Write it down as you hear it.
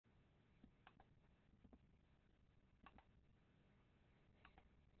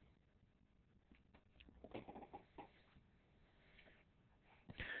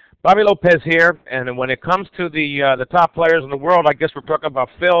Bobby Lopez here, and when it comes to the top players in the world, I guess we're talking about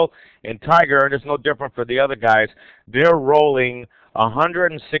Phil and Tiger, and it's no different for the other guys. They're rolling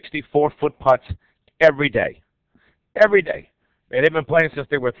 164-foot putts every day. Every day. And they've been playing since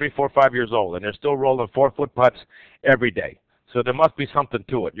they were 3, 4, 5 years old, and they're still rolling 4-foot putts every day. So there must be something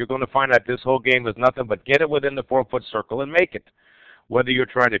to it. You're going to find out this whole game is nothing but get it within the 4-foot circle and make it. Whether you're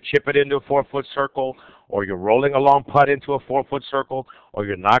trying to chip it into a 4-foot circle, or you're rolling a long putt into a 4-foot circle, or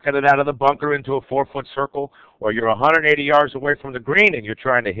you're knocking it out of the bunker into a 4-foot circle, or you're 180 yards away from the green and you're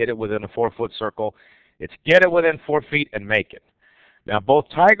trying to hit it within a 4-foot circle, it's get it within 4 feet and make it. Now, both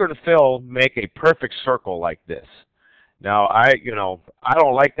Tiger and Phil make a perfect circle like this. Now, I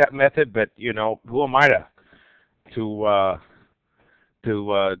don't like that method, but who am I to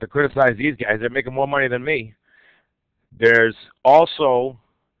criticize these guys? They're making more money than me. There's also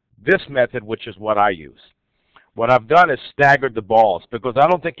this method, which is what I use. What I've done is staggered the balls because I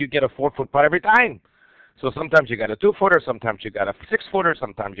don't think you get a 4-foot putt every time. So sometimes you got a 2-footer, sometimes you got a 6-footer,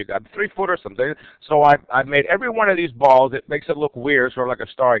 sometimes you got a 3-footer, something. So I've made every one of these balls. It makes it look weird, sort of like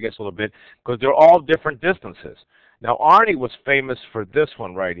a star, I guess, a little bit, because they're all different distances. Now, Arnie was famous for this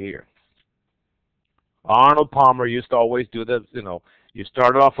one right here. Arnold Palmer used to always do this, you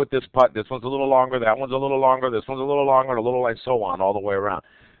started off with this putt. This one's a little longer. That one's a little longer. This one's a little longer, and a little, and so on, all the way around.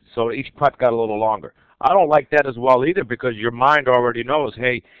 So each putt got a little longer. I don't like that as well either because your mind already knows,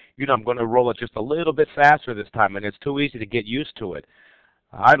 hey, I'm going to roll it just a little bit faster this time, and it's too easy to get used to it.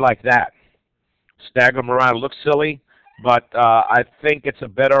 I like that. Stagger them around. It looks silly, but I think it's a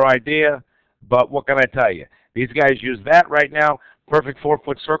better idea. But what can I tell you? These guys use that right now, perfect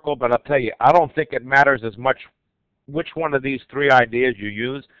 4-foot circle, but I'll tell you, I don't think it matters as much which one of these 3 ideas you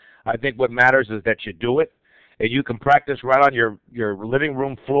use. I think what matters is that you do it, and you can practice right on your living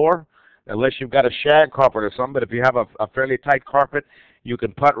room floor, unless you've got a shag carpet or something. But if you have a fairly tight carpet, you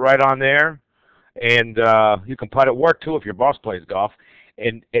can putt right on there, and you can putt at work too if your boss plays golf,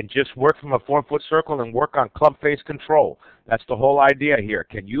 and just work from a 4-foot circle and work on club face control. That's the whole idea here.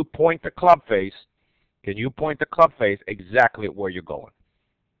 Can you point the club face? Can you point the club face exactly at where you're going?